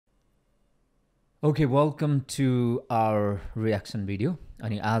Okay, welcome to our reaction video.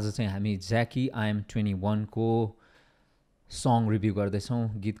 अनि आज चाहिँ हामी ज्याकी I am 21 को सङ रिभ्यू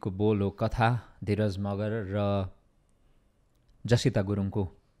गर्दैछौँ. गीतको बोल हो कथा, धीरज मगर र जसिता गुरुङको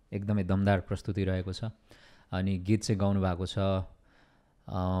एकदमै दमदार प्रस्तुति रहेको छ. अनि गीत चाहिँ गाउनु भएको छ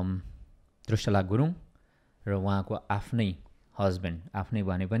दृष्टला गुरुङ र उहाँको आफ्नै हस्बेन्ड. आफ्नै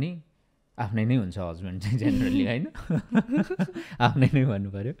भने पनि आफ्नै नै हुन्छ हस्बेन्ड चाहिँ जेनरली हैन. आफ्नै नै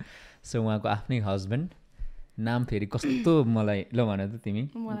भन्नु पर्यो. सो उहाँको आफ्नै हस्बेन्ड नाम फेरि कस्तो मलाई ल भन त तिमी.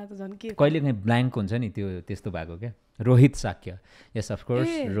 मलाई त झन् के कहिलेकाहीँ ब्ल्याङ्क हुन्छ नि त्यो त्यस्तो भएको क्या. रोहित साक्य. यस अफ कोर्स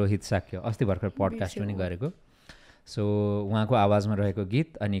रोहित साक्य. अस्ति भर्खर पडकास्ट पनि गरेको. सो उहाँको आवाजमा रहेको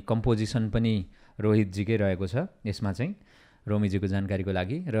गीत अनि कम्पोजिसन पनि रोहितजीकै रहेको छ यसमा चाहिँ रोमीजीको जानकारीको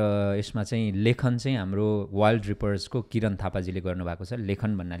लागि. र यसमा चाहिँ लेखन चाहिँ हाम्रो वाइल्ड रिपर्सको किरण थापाजीले गर्नुभएको छ.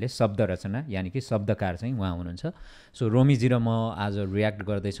 लेखन भन्नाले शब्द रचना यानि कि शब्दकार चाहिँ उहाँ हुनुहुन्छ. सो रोमीजी र म आज रियाक्ट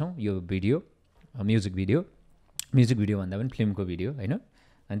गर्दैछौँ यो भिडियो म्युजिक भिडियो भन्दा पनि फिल्मको भिडियो होइन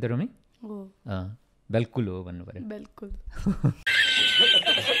होइन त रोमी? बिल्कुल हो भन्नु पऱ्यो. बिल्कुल.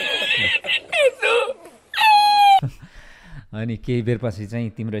 अनि केही बेरपछि चाहिँ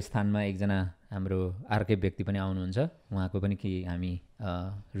तिम्रो स्थानमा एकजना हाम्रो अर्कै व्यक्ति पनि आउनुहुन्छ. उहाँको पनि कि हामी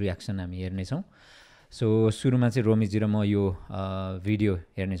रियाक्सन हामी हेर्नेछौँ. सो सुरुमा चाहिँ रोमीजी र म यो भिडियो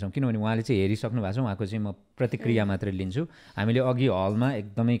हेर्नेछौँ किनभने उहाँले चाहिँ हेरिसक्नु भएको छ. उहाँको चाहिँ म प्रतिक्रिया मात्रै लिन्छु. हामीले अघि हलमा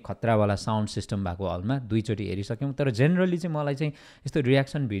एकदमै खतरावाला साउन्ड सिस्टम भएको हलमा दुईचोटि हेरिसक्यौँ. तर जेनरली चाहिँ मलाई चाहिँ यस्तो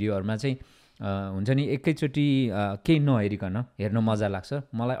रियाक्सन भिडियोहरूमा चाहिँ हुन्छ नि एकैचोटि केही नहेरिकन हेर्न मजा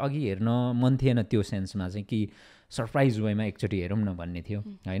लाग्छ. मलाई अघि हेर्न मन थिएन त्यो सेन्समा चाहिँ कि सरप्राइज वेमा एकचोटि हेरौँ न भन्ने थियो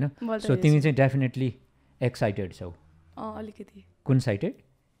होइन. सो तिमी चाहिँ डेफिनेटली एक्साइटेड छौ? अलिकति. कुन साइटेड?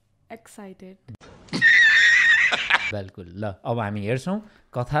 एक्साइटेड. बिल्कुल. ल अब हामी हेर्छौँ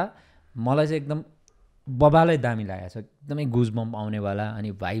कथा. मलाई चाहिँ एकदम बबालै दामी लागेको छ. एकदमै गुजबम्प आउनेवाला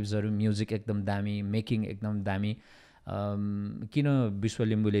अनि भाइब्सहरू म्युजिक एकदम दामी, मेकिङ एकदम दामी. किन विश्व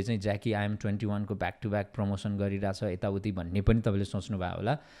लिम्बूले चाहिँ ज्याकी I am 21 को ब्याक टु ब्याक प्रमोसन गरिरहेछ यताउति भन्ने पनि तपाईँले सोच्नुभयो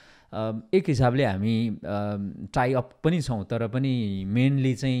होला. एक हिसाबले हामी टाइ अप पनि छौँ तर पनि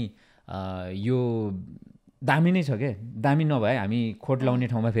मेनली चाहिँ यो दामी नै छ क्या. दामी नभए हामी खोट लाउने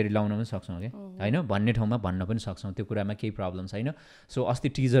ठाउँमा फेरि लाउन पनि सक्छौँ क्या होइन. भन्ने ठाउँमा भन्न पनि सक्छौँ. त्यो कुरामा केही प्रब्लम छैन. सो अस्ति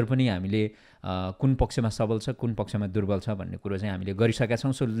टिजर पनि हामीले कुन पक्षमा सबल छ कुन पक्षमा दुर्बल छ भन्ने कुरो चाहिँ हामीले गरिसकेका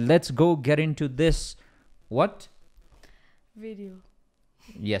छौँ. So let's go get in to this what video.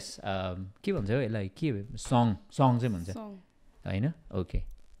 यस के भन्छ यसलाई? के सङ चाहिँ भन्छ होइन? Okay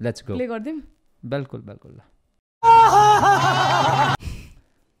let's go. प्ले गर्दिम? बिल्कुल बिल्कुल. ल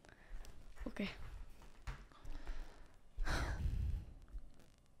ओके.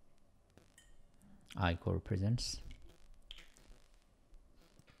 iCore presents.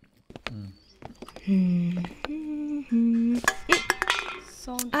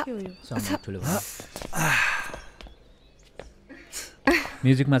 साउन्ड के हो यो? साउन्ड ठुलो भयो.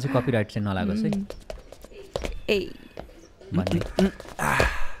 म्युजिकमा चाहिँ कपिराइट चाहिँ नलागोस् है. भन्ने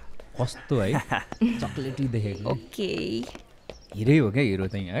कस्तो है चक्लेटी देखेको. ओके. हिरै हो क्या हिरो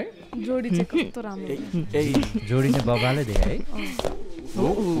चाहिँ है. जोडी चाहिँ कस्तो राम्रो. जोडी चाहिँ बबालै देखे है.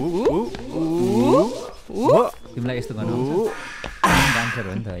 तिमीलाई यस्तो गर्नु डान्सर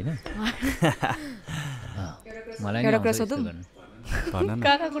हो नि त होइन? मलाई नि आउँछ यस्तो गर्नु.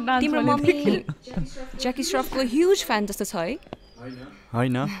 काकाको डान्स. तिम्रो मम्मी ज्याकी श्रफको ह्युज फ्यान जस्तो छ है?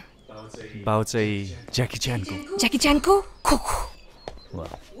 होइन, बाउ चाहिँ ज्याकी च्यानको. ज्याकी च्यानको?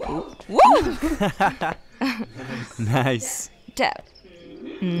 नाइस.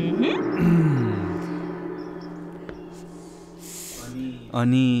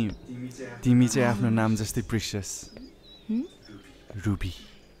 अनि तिमी चाहिँ आफ्नो नाम जस्तै प्रिसियस. रुबी.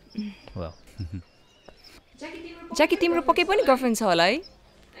 ज्याकी तिम्रो पक्कै पनि गर्लफ्रेन्ड छ होला है?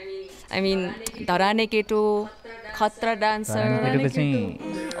 आई मिन धराने केटो, खतरा डान्सर.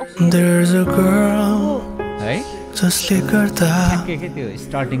 There's a girl है जसले गर्दा के त्यो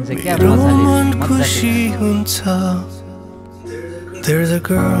स्टार्टिङ चाहिँ क्या मन खुसी हुन्छ. There's a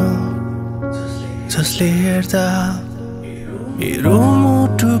girl जसले हेर्दा मेरो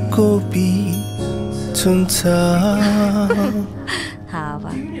मुटुको बीच हुन्छ.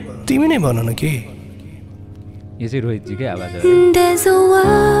 तिमी नै भन न के. यो चाहिँ रोहितजीकै आवाज हो.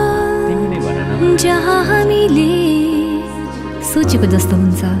 तिमी नै भन न. जहाँ हामीले सोचेको जस्तो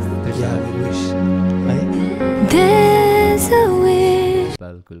हुन्छ.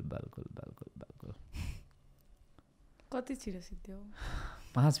 बिल्कुल बिल्कुल बिल्कुल बिल्कुल. कति छिटो सिद्धो.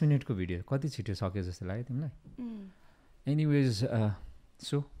 5 मिनटको भिडियो कति छिटो सक्यो जस्तो लाग्यो तिमीलाई? Anyways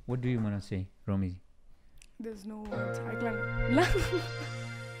so what do you want to say रोमी? There's no words.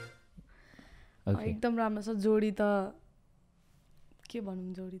 एकदम राम्रो छ जोडी त. के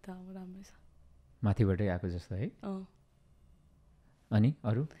भनौँ, जोडी त अब राम्रै छ. माथिबाटै आएको जस्तो है अँ अनि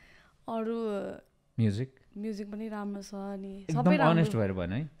अरू अरू म्युजिक पनि राम्रो छ अनि एकदम अनेस्ट भएर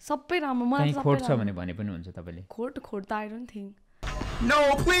भन है सबै राम्रो मलाई कहीँ खोट छ भने पनि हुन्छ तपाईँले खोट त I don't think No,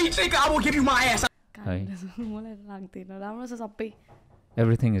 please, think I will give you my ass. मलाई लाग्दैन राम्रो छ सबै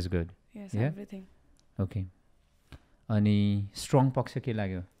everything is good yes everything okay अनि स्ट्रङ पक्ष के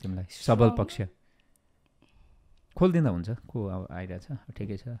लाग्यो तिमीलाई सबल पक्ष खोलिदिँदा हुन्छ को अब आइरहेछ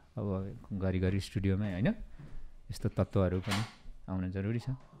ठिकै छ अब घरिघरि स्टुडियोमै होइन यस्तो तत्त्वहरू पनि आउन जरुरी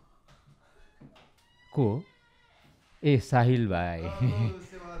छ को ए साहिल भाइ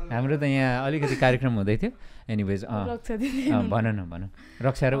हाम्रो त यहाँ अलिकति कार्यक्रम हुँदै थियो एनिवेज भन न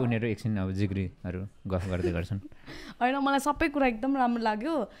रक्षा र उनीहरू एकछिन अब जिग्रीहरू गफ गर्दै गर्छन् होइन मलाई सबै कुरा एकदम राम्रो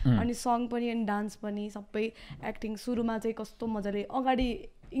लाग्यो अनि सङ पनि अनि डान्स पनि सबै एक्टिङ सुरुमा चाहिँ कस्तो मजाले अगाडि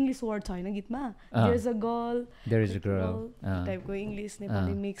इङ्ग्लिस वर्ड छ होइन गीतमा देयर इज अ गर्ल टाइपको इङ्ग्लिस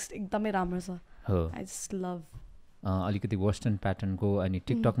नेपाली मिक्स्ड एकदमै राम्रो छ आई जस्ट लभ अलिकति वेस्टर्न प्याटर्नको अनि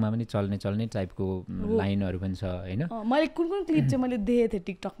टिकटकमा पनि चल्ने टाइपको लाइनहरू पनि छ होइन मैले कुन क्लिप चाहिँ मैले देखेको थिएँ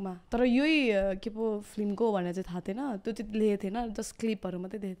टिकटकमा तर यही के पो फिल्मको भनेर चाहिँ थाहा थिएन त्यो चाहिँ लेखेको थिएन जस्ट क्लिपहरू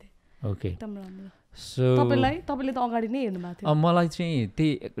मात्रै देखेको थिएँ ओके एकदम राम्रो सो तपाईँले त अगाडि नै हेर्नु भएको थियो मलाई चाहिँ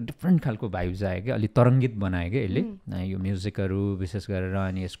त्यही डिफ्रेन्ट खालको भाइब्स आयो क्या अलिक तरङ्गित बनायो क्या यसले यो म्युजिकहरू विशेष गरेर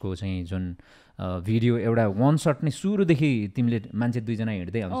अनि यसको चाहिँ जुन भिडियो एउटा वान सट नै सुरुदेखि तिमीले मान्छे दुईजना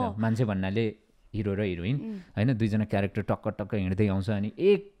हिँड्दै आउँछ मान्छे भन्नाले हिरो र हिरोइन होइन दुईजना क्यारेक्टर टक्क हिँड्दै आउँछ अनि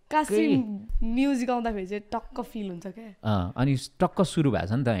कासी म्युजिक आउँदाखेरि चाहिँ टक्क फिल हुन्छ क्या अनि टक्क सुरु भएको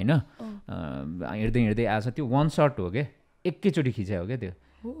छ नि त होइन हिँड्दै आएछ त्यो वान सट हो क्या एकैचोटि खिचायो हो क्या त्यो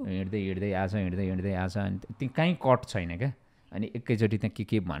हिँड्दै आएछ अनि त्यो कहीँ कट छैन क्या अनि एकैचोटि त्यहाँ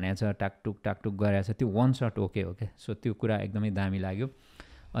के भनेको छ टाकटुक गरेको छ त्यो वान सट ओके हो क्या सो त्यो कुरा एकदमै दामी लाग्यो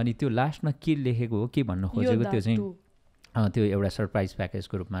अनि त्यो लास्टमा के लेखेको हो के भन्नु खोजेको त्यो चाहिँ त्यो एउटा सरप्राइज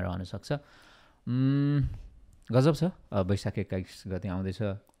प्याकेजको रूपमा रहन सक्छ गजब छ वैशाख 21 गते आउँदैछ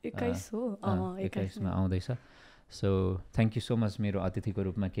 21मा आउँदैछ so thank you so much मेरो अतिथिको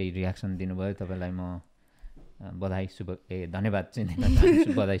रूपमा केही रियाक्सन दिनुभयो तपाईँलाई म बधाई धन्यवाद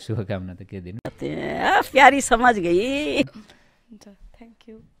चाहिँ बधाई शुभकामना त के दिनु प्यारी समझ गई थ्याङ्क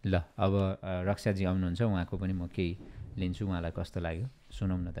यू ल अब रक्षाजी आउनुहुन्छ उहाँको पनि म केही लिन्छु उहाँलाई कस्तो लाग्यो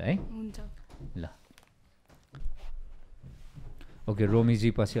सुनौँ न त है हुन्छ ल ओके रोमीजी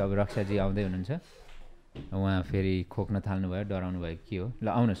पछि अब रक्षाजी आउँदै हुनुहुन्छ उहाँ फेरि खोक्न थाल्नुभयो डराउनु भयो के हो ल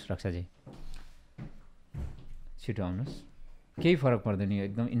आउनुहोस् रक्षाजी छिटो आउनुहोस् केही फरक पर्दैन यो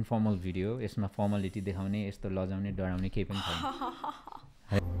एकदम इन्फर्मल भिडियो यसमा फर्मलिटी देखाउने यस्तो लजाउने डराउने केही पनि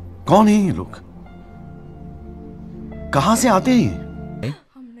छैन कौन है ये लोग कहाँ से आते हैं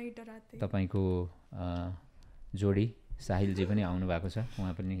हम नहीं डराते तपाईको जोडी साहिलजी पनि आउनु भएको छ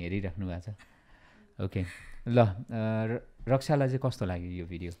उहाँ पनि हेरिराख्नु भएको छ ओके ल रक्षालाई चाहिँ कस्तो लाग्यो यो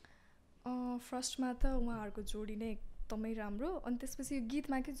भिडियो फर्स्टमा त उहाँहरूको जोडी नै एकदमै राम्रो अनि त्यसपछि यो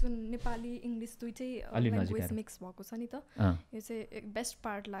गीतमा कि जुन नेपाली इङ्ग्लिस दुइटै ल्याङ्ग्वेज मिक्स भएको छ नि त यो चाहिँ बेस्ट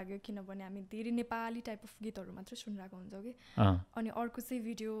पार्ट लाग्यो किनभने हामी धेरै नेपाली टाइप अफ गीतहरू मात्रै सुनिरहेको हुन्छौँ कि अनि अर्को चाहिँ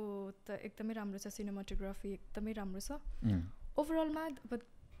भिडियो त एकदमै राम्रो छ सिनेमाटोग्राफी एकदमै राम्रो छ ओभरअलमा अब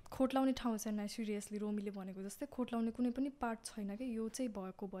खोट लाउने ठाउँ छैन सिरियसली रोमीले भनेको जस्तै खोट लाउने कुनै पनि पार्ट छैन कि यो चाहिँ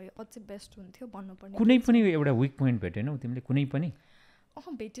भएको भए अझै बेस्ट हुन्थ्यो भन्नुपर्ने कुनै पनि एउटा विक पोइन्ट भेटेनौ तिमीले कुनै पनि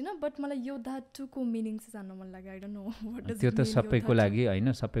भेटेन बट मलाई योद्धा 2 को मिनिङ चाहिँ जान्न मन लाग्यो I don't know what does त्यो त सबैको लागि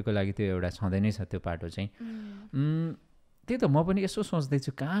हैन सबैको लागि त्यो एउटा छँदै नै छ त्यो पाटो चाहिँ त्यही त म पनि यसो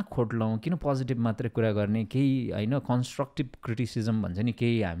सोच्दैछु कहाँ खोट लाउँ किन पोजिटिभ मात्रै कुरा गर्ने केही हैन कन्स्ट्रक्टिभ क्रिटिसिजम भन्छ नि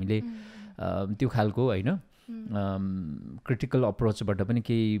केही हामीले त्यो खालको हैन क्रिटिकल अप्रोचबाट पनि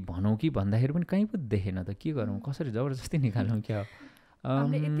केही भनौँ कि भन्दाखेरि पनि कहीँ पनि देखेन त के गरौँ कसरी जबरजस्ती निकालौँ क्या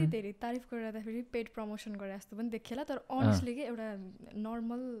हामीले यति धेरै तारिफ गरिरहँदाखेरि पेड प्रमोसन गरे जस्तो पनि देखिएला तर अनेस्टली के एउटा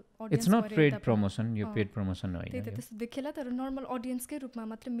normal audience it's not paid promotion यो पेड प्रमोसन होइन त्यही त त्यस्तो देखिएला तर नर्मल अडियन्सकै रूपमा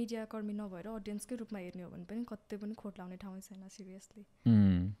मात्र मिडिया कर्मी नभएर अडियन्सकै रूपमा हेर्ने हो भने पनि कतै पनि खोट लाउने ठाउँ छैन सिरियसली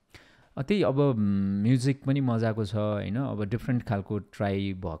त्यही अब म्युजिक पनि मजाको छ हैन अब डिफ्रेन्ट खालको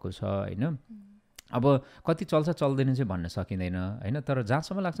ट्राई भएको छ हैन अब कति चल्छ चल्दैन चाहिँ भन्न सकिँदैन हैन तर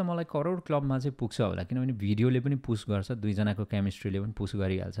जहाँसम्म लाग्छ मलाई करोड क्लबमा चाहिँ पुग्छ होला किनभने भिडियोले पनि पुस गर्छ दुईजनाको केमिस्ट्रीले पनि पुस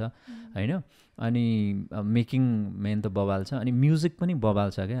गरिहाल्छ हैन अनि मेकिङ मेन त बबाल छ अनि म्युजिक पनि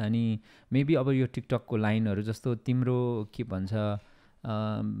बबाल छ क्या अनि मेबी अब यो टिकटकको लाइनहरू जस्तो तिम्रो के भन्छ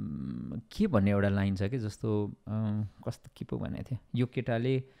के भन्ने एउटा लाइन छ कि जस्तो कस्तो के पो भनेको थियो यो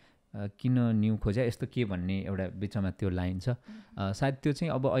केटाले किन न्यू खोज्या यस्तो के भन्ने एउटा बिचमा त्यो लाइन छ सायद त्यो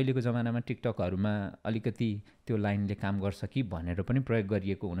चाहिँ अब अहिलेको जमानामा टिकटकहरूमा अलिकति त्यो लाइनले काम गर्छ कि भनेर पनि प्रयोग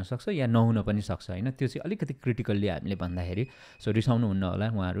गरिएको हुनसक्छ या नहुन पनि सक्छ होइन त्यो चाहिँ अलिकति क्रिटिकल्ली हामीले भन्दाखेरि सो रिसाउनु हुन्न होला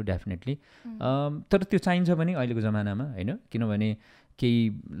उहाँहरू डेफिनेटली तर त्यो चाहिन्छ पनि अहिलेको जमानामा होइन किनभने केही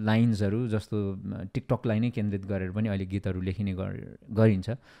लाइन्सहरू जस्तो टिकटकलाई नै केन्द्रित गरेर पनि अहिले गीतहरू लेखिने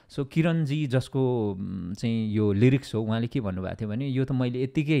गरिन्छ सो किरणजी जसको चाहिँ यो लिरिक्स हो उहाँले के भन्नुभएको थियो भने यो त मैले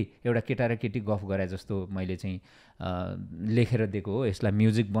यत्तिकै एउटा केटा र केटी गफ गरे जस्तो मैले चाहिँ लेखेर दिएको हो यसलाई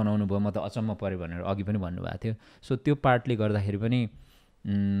म्युजिक बनाउनु भयो म त अचम्म पऱ्यो भनेर अघि पनि भन्नुभएको थियो सो त्यो पार्टले गर्दाखेरि पनि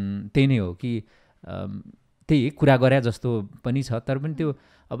त्यही नै हो कि त्यही कुरा गरे जस्तो पनि छ तर पनि त्यो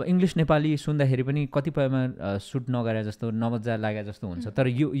अब इङ्ग्लिस नेपाली सुन्दाखेरि पनि कतिपयमा सुट नगरे जस्तो नमजा लागे जस्तो हुन्छ तर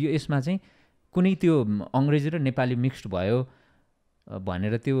यो यसमा चाहिँ कुनै त्यो अङ्ग्रेजी र नेपाली मिक्स्ड भयो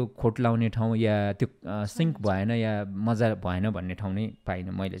भनेर त्यो खोट लाउने ठाउँ या त्यो सिङ्क भएन या मजा भएन भन्ने ठाउँ नै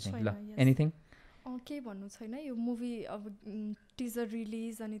पाइनँ मैले चाहिँ ल एनिथिङ केही भन्नु छैन यो मुभी अब टिजर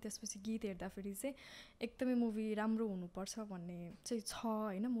रिलिज अनि त्यसपछि गीत हेर्दाखेरि चाहिँ एकदमै मुभी राम्रो हुनुपर्छ भन्ने चाहिँ छ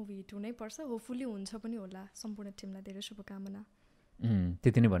होइन मुभी हिट हुनै पर्छ होपफुली हुन्छ पनि होला सम्पूर्ण टिमलाई धेरै शुभकामना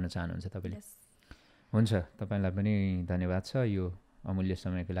त्यति नै भन्न चाहनुहुन्छ तपाईँले हुन्छ तपाईँलाई पनि धन्यवाद छ यो अमूल्य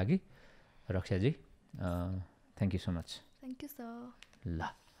समयको लागि रक्षाजी thank you so much thank you sir ल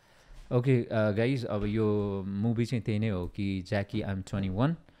ओके गाइज अब यो मुभी चाहिँ त्यही नै हो कि ज्याकी आइम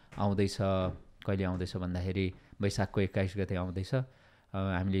 21 आउँदैछ कहिले आउँदैछ भन्दाखेरि वैशाखको 21 गते आउँदैछ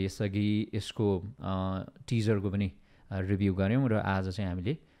हामीले यसअघि यसको टिजरको पनि रिभ्यू गऱ्यौँ र आज चाहिँ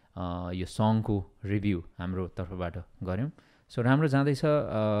हामीले यो सङको रिभ्यू हाम्रो तर्फबाट गऱ्यौँ सो राम्रो जाँदैछ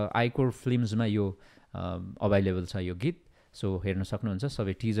आइकोर फिल्म्समा यो अभाइलेबल छ यो गीत सो हेर्न सक्नुहुन्छ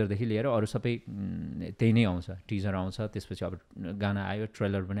सबै टिजरदेखि लिएर अरू सबै त्यही नै आउँछ टिजर आउँछ त्यसपछि अब गाना आयो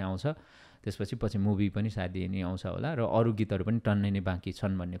ट्रेलर पनि आउँछ त्यसपछि पछि मुभी पनि सायद यही नै आउँछ होला र अरू गीतहरू पनि टन्नै नै बाँकी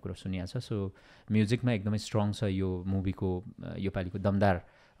छन् भन्ने कुरो सुनिएको छ सो म्युजिकमा एकदमै स्ट्रङ छ यो मुभीको योपालिको दमदार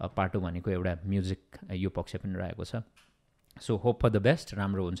पाटो भनेको एउटा म्युजिक यो पक्ष पनि रहेको छ so hope for the best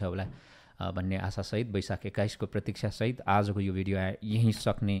राम्रो हुन्छ होला भन्ने आशासहित वैशाख 21 को प्रतीक्षासहित आजको यो भिडियो यहीँ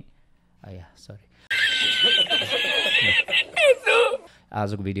सक्ने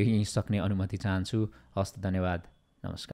आजको भिडियो यहीँ सक्ने अनुमति चाहन्छु हस्त धन्यवाद नमस्कार